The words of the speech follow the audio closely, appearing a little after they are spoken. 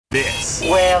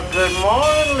Well, good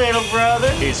morning, little brother.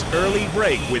 Is Early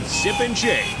Break with Zip and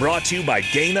Jay, brought to you by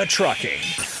Dana Trucking.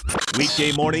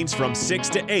 Weekday mornings from 6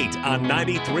 to 8 on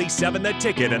 93.7 The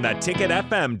Ticket and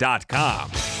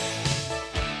theticketfm.com.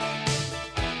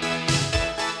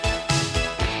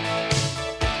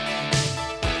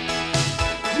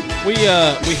 We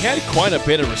had quite a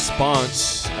bit of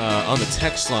response on the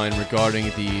text line regarding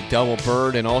the double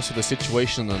bird and also the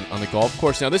situation on the golf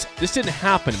course. Now, this didn't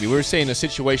happen to me. We were saying a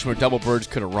situation where double birds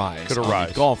could arise on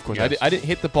the golf course. Yes. I didn't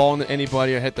hit the ball into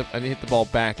anybody. I didn't hit the ball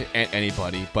back at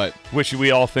anybody. But which we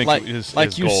all think is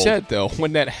like you gold. said, though,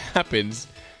 when that happens,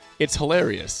 it's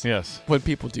hilarious. Yes. When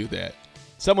people do that.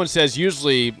 Someone says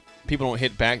usually people don't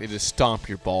hit back; they just stomp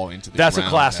your ball into the ground. That's a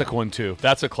classic one too.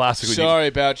 That's a classic. Sorry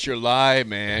about your lie,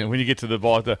 man. When you get to the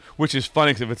ball, which is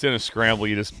funny because if it's in a scramble,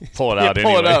 you just pull it out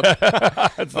pull anyway. it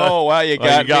up. Oh wow, you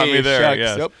got me there.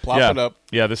 Yes. Yep, plop it up.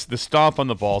 Yeah, the stomp on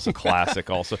the ball is a classic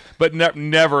also, but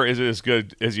never is it as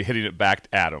good as you hitting it back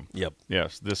at him. Yep.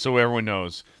 Yes. So everyone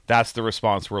knows that's the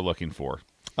response we're looking for.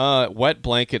 Wet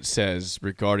Blanket says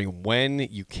regarding when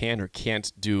you can or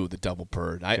can't do the double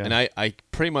bird. I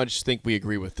pretty much think we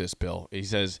agree with this, Bill. He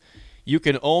says you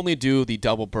can only do the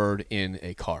double bird in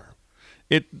a car.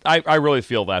 I really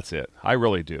feel that's it. I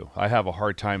really do. I have a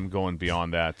hard time going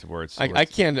beyond that where it's. I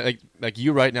can't like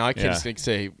you right now. I can't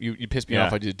say you piss me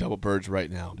off. I do double birds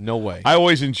right now. No way. I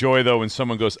always enjoy though when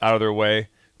someone goes out of their way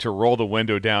to roll the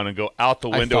window down and go out the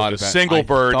window with a single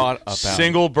bird,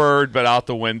 but out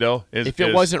the window. If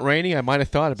it wasn't raining, I might have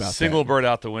thought about that. Single bird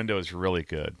out the window is really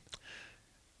good.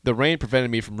 The rain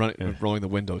prevented me from rolling the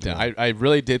window down. I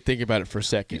really did think about it for a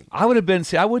second. I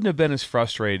wouldn't have been as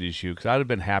frustrated as you because I'd have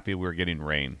been happy we were getting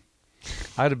rain.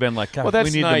 I'd have been like, God, well, that's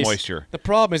we need nice. the moisture. The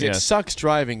problem is it sucks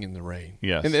driving in the rain.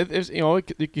 Yes, and you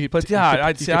could possibly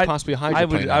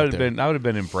hydroplane I would have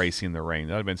been embracing the rain.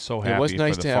 I'd have been so happy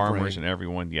for the farmers and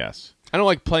everyone. Yes. I don't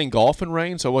like playing golf in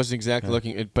rain, so I wasn't exactly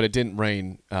looking, but it didn't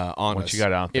rain on us. Once you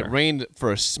got out there. It rained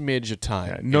for a smidge of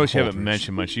time. Notice you haven't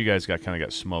mentioned much. You guys kind of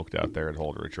got smoked out there at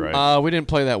Holdridge, right? We didn't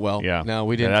play that well. Yeah. No,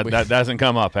 we didn't. That hasn't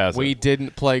come up, has it? We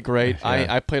didn't play great.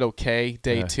 I played okay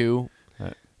day 2.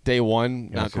 Day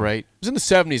 1, not great. It was in the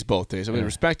 70s both days. I mean,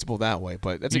 respectable that way,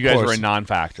 but that's you guys were a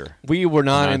non-factor. We were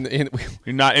not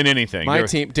You're not in anything. My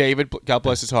team, David, God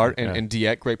bless his heart, and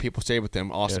Dieppe, great people. Stayed with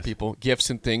them, awesome people. Gifts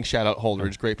and things. Shout out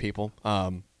Holdridge, great people.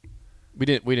 We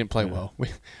didn't play well. We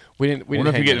didn't. I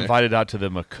wonder if you get invited out to the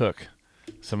McCook,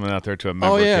 someone out there to a member.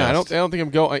 Oh yeah, guest. I don't think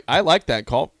I'm going. I like that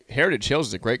call. Heritage Hills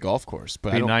is a great golf course,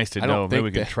 but it'd be nice to know. Maybe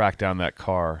we can track down that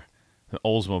car, an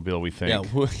Oldsmobile. We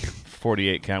think. Yeah.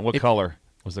 48 count. What color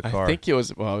was the car? I think it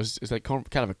was. Well, it was like kind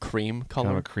of a cream color.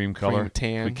 Kind of a cream color. Cream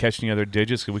tan. We catch any other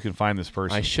digits? Because we can find this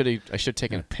person. I should have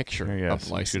taken a picture of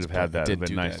the license. Should have had that. It'd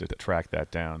been nice to track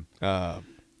that down. I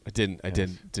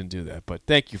didn't do that, but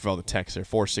thank you for all the texts there.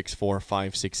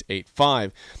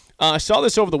 464-5685. I saw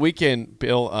this over the weekend,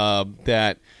 Bill,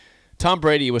 that Tom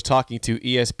Brady was talking to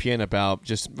ESPN about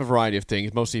just a variety of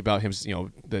things, mostly about him,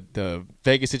 the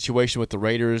Vegas situation with the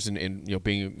Raiders and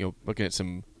being looking at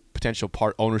some potential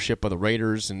part ownership of the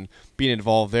Raiders and being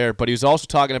involved there. But he was also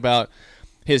talking about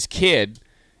his kid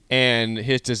and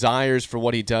his desires for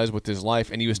what he does with his life.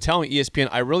 And he was telling ESPN,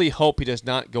 I really hope he does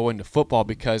not go into football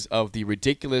because of the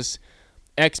ridiculous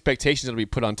expectations that will be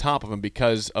put on top of him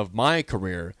because of my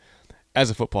career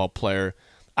as a football player.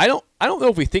 I don't know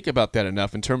if we think about that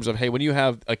enough in terms of, hey, when you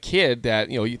have a kid that,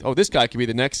 this guy could be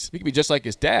the next, he could be just like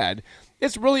his dad.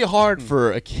 It's really hard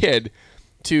for a kid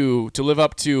to live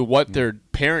up to what their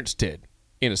parents did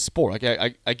in a sport.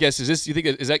 Like I guess, is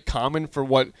that common for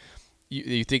what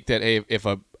you think that, hey, if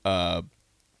a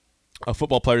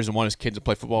football player doesn't want his kids to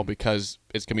play football because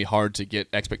it's going to be hard to get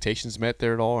expectations met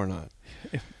there at all or not?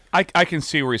 I can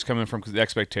see where he's coming from because the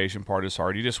expectation part is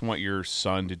hard. You just want your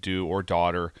son to do or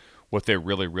daughter what they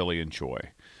really, really enjoy,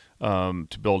 to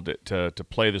build it, to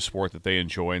play the sport that they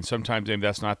enjoy. And sometimes maybe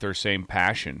that's not their same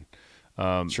passion.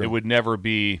 Sure. It would never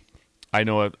be. I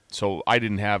know it. So I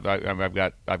didn't have. I've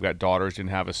got daughters. Didn't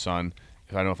have a son.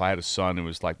 I know if I had a son, it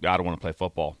was like I don't want to play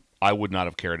football. I would not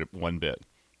have cared it one bit.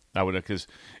 I would, because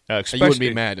especially you wouldn't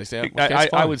be mad.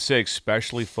 I would say,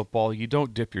 especially football, you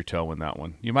don't dip your toe in that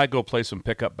one. You might go play some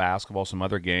pickup basketball, some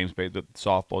other games,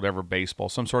 softball, whatever, baseball,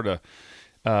 some sort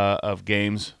of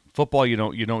games. Football, you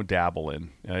don't dabble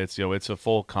in. It's a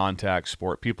full contact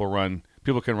sport. People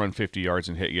can run 50 yards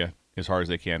and hit you as hard as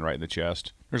they can right in the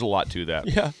chest. There's a lot to that.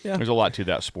 Yeah. There's a lot to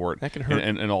that sport. That can hurt.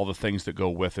 And all the things that go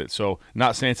with it. So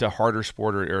not saying it's a harder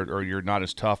sport or you're not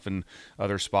as tough in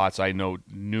other spots. I know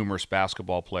numerous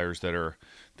basketball players that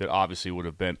obviously would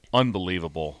have been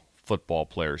unbelievable football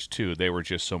players too. They were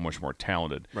just so much more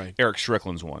talented. Right. Eric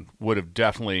Strickland's one would have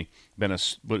definitely been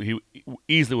he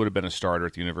easily would have been a starter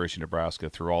at the University of Nebraska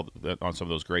through on some of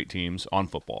those great teams on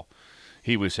football.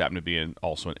 He was happened to be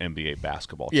also an NBA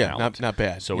basketball talent. not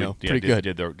bad. So pretty good.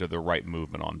 Did the right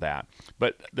movement on that.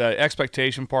 But the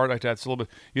expectation part, like that's a little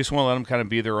bit. You just want to let them kind of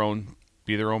be their own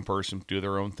person, do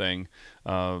their own thing.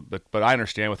 But I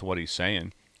understand with what he's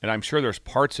saying, and I'm sure there's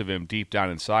parts of him deep down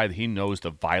inside that he knows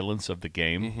the violence of the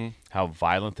game, how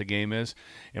violent the game is.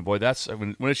 And boy, that's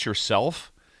when it's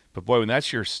yourself. But boy, when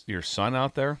that's your son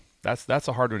out there. That's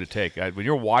a hard one to take. When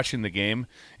you're watching the game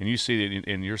and you see that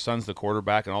and your son's the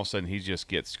quarterback and all of a sudden he just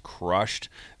gets crushed,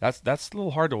 that's a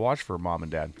little hard to watch for mom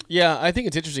and dad. Yeah, I think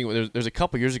it's interesting. There's a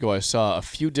couple years ago I saw a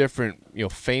few different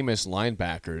famous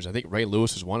linebackers. I think Ray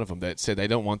Lewis was one of them that said they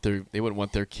wouldn't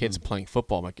want their kids playing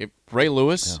football. I'm like, if Ray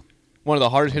Lewis, one of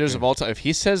the hardest hitters of all time, if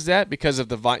he says that because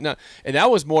of and that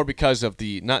was more because of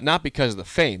the not because of the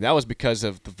fame, that was because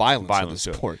of the violence of the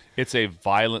sport. It's a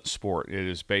violent sport. It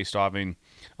is based off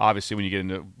obviously, when you get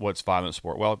into what's violent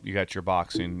sport, well, you got your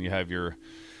boxing, you have your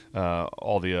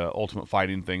all the ultimate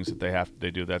fighting things that they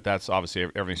do. That's obviously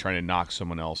everything's trying to knock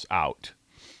someone else out.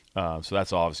 So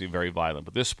that's obviously very violent.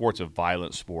 But this sport's a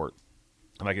violent sport,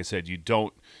 and like I said, you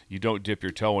don't dip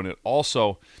your toe in it.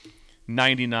 Also,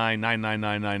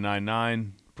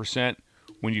 99.99999%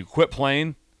 when you quit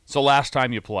playing, it's the last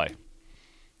time you play.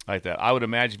 Like that. I would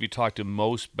imagine if you talk to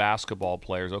most basketball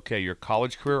players, okay, your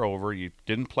college career over, you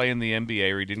didn't play in the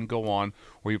NBA or you didn't go on,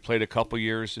 or you played a couple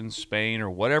years in Spain or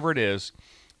whatever it is,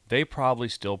 they probably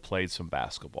still played some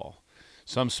basketball.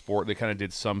 Some sport, they kind of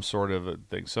did some sort of a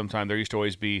thing. Sometimes there used to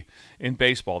always be, in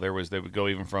baseball, they would go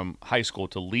even from high school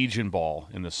to Legion ball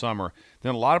in the summer.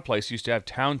 Then a lot of places used to have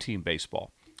town team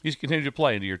baseball. You just continue to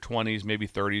play into your 20s, maybe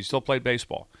 30s, still played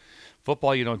baseball.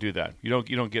 Football, you don't do that. You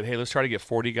don't get, hey, let's try to get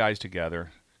 40 guys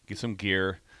together, get some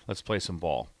gear, let's play some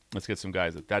ball. Let's get some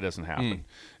guys. That doesn't happen.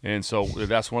 And so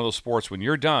that's one of those sports, when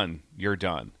you're done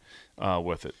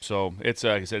with it. So it's,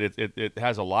 like I said, it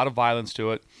has a lot of violence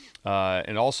to it.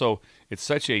 And also, it's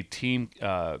such a team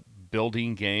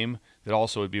building game that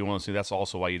also would be one of those things. That's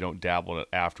also why you don't dabble in it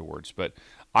afterwards. But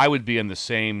I would be in the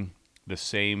same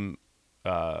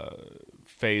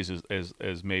phase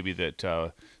as maybe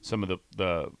that some of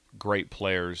the great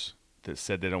players that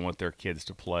said they don't want their kids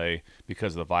to play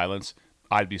because of the violence.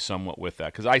 I'd be somewhat with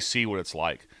that because I see what it's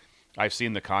like. I've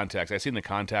seen the contacts. I've seen the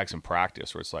contacts in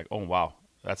practice where it's like, oh, wow,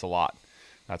 that's a lot.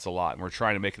 That's a lot. And we're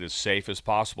trying to make it as safe as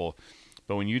possible.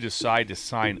 But when you decide to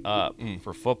sign up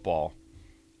for football,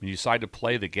 when you decide to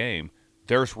play the game,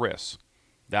 there's risks.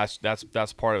 That's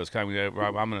part of it. It's kind of,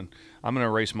 I'm gonna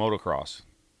race motocross.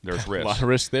 There's risk. A lot of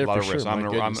risk there. A lot for of risk. sure. I'm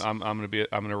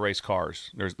gonna race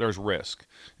cars. There's risk,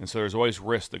 and so there's always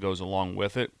risk that goes along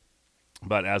with it.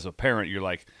 But as a parent, you're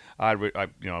like, I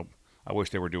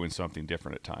wish they were doing something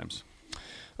different at times.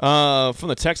 From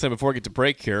the text line, before we get to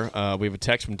break here, we have a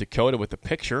text from Dakota with a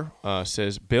picture.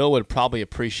 Says, Bill would probably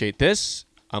appreciate this.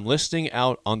 I'm listening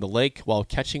out on the lake while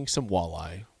catching some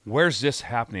walleye. Where's this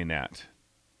happening at?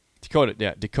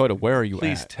 Dakota, where are you at?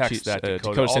 Please text that, Dakota.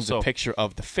 Dakota sends Also, a picture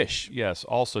of the fish. Yes.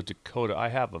 Also, Dakota, I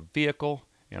have a vehicle,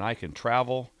 and I can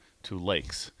travel to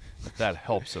lakes. If that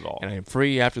helps at all. And I am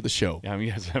free after the show.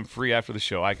 Yes, I'm free after the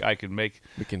show. I can make.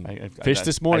 We can fish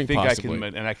this morning, I think possibly.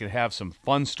 I can have some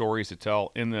fun stories to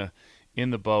tell in the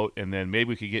boat, and then maybe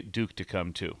we could get Duke to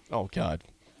come too. Oh God.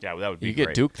 Yeah, that would be you great.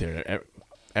 get Duke there.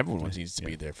 Everyone needs to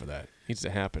be there for that. Needs to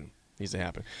happen.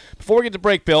 Before we get to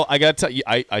break, Bill, I got to tell you,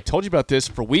 I told you about this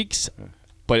for weeks,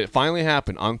 but it finally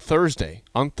happened on Thursday.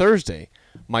 On Thursday,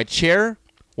 my chair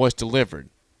was delivered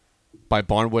by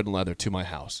Barnwood and Leather to my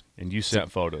house. And you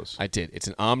sent photos. I did. It's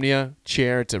an Omnia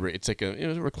chair. It's like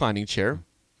a reclining chair,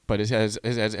 but it has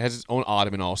its own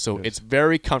ottoman also. Yes. It's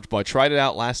very comfortable. I tried it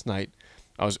out last night.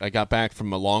 I got back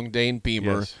from a long day in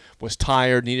Beamer, was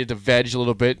tired, needed to veg a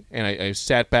little bit, and I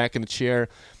sat back in the chair,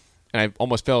 and I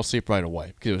almost fell asleep right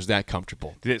away because it was that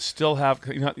comfortable. Did it still have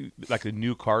like a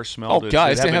new car smell? Oh,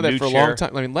 God, it's going to have that for a long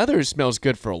time. I mean, leather smells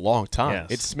good for a long time. Yes.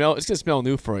 It's going to smell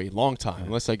new for a long time,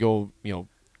 unless I go,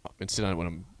 and sit on it when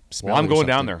I'm smelling. Well, I'm going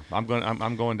down there.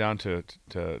 I'm going down to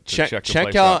check the check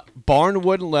place out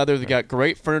Barnwood and Leather. They got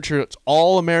great furniture. It's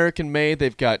all American made.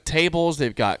 They've got tables.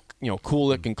 They've got cool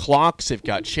looking clocks. They've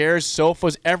got chairs,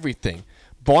 sofas, everything.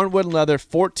 Barnwood and Leather,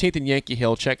 14th and Yankee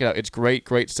Hill. Check it out. It's great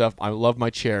stuff. I love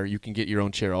my chair. You can get your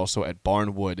own chair also at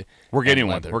Barnwood. We're getting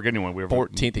one. Leather. We're getting one.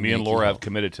 14th and me and Yankee Laura Hill. have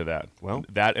committed to that. Well,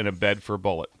 that and a bed for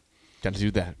Bullet. Got to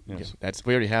do that. Yes.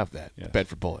 We already have that. Yes. Bed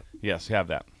for Bullet. Yes, have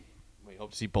that. We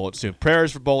hope to see Bullet soon.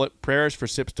 Prayers for Bullet. Prayers for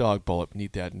Sip's dog Bullet.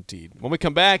 Need that indeed. When we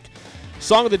come back,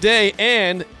 Song of the day,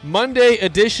 and Monday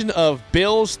edition of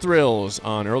Bill's Thrills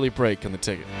on Early Break on the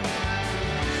Ticket.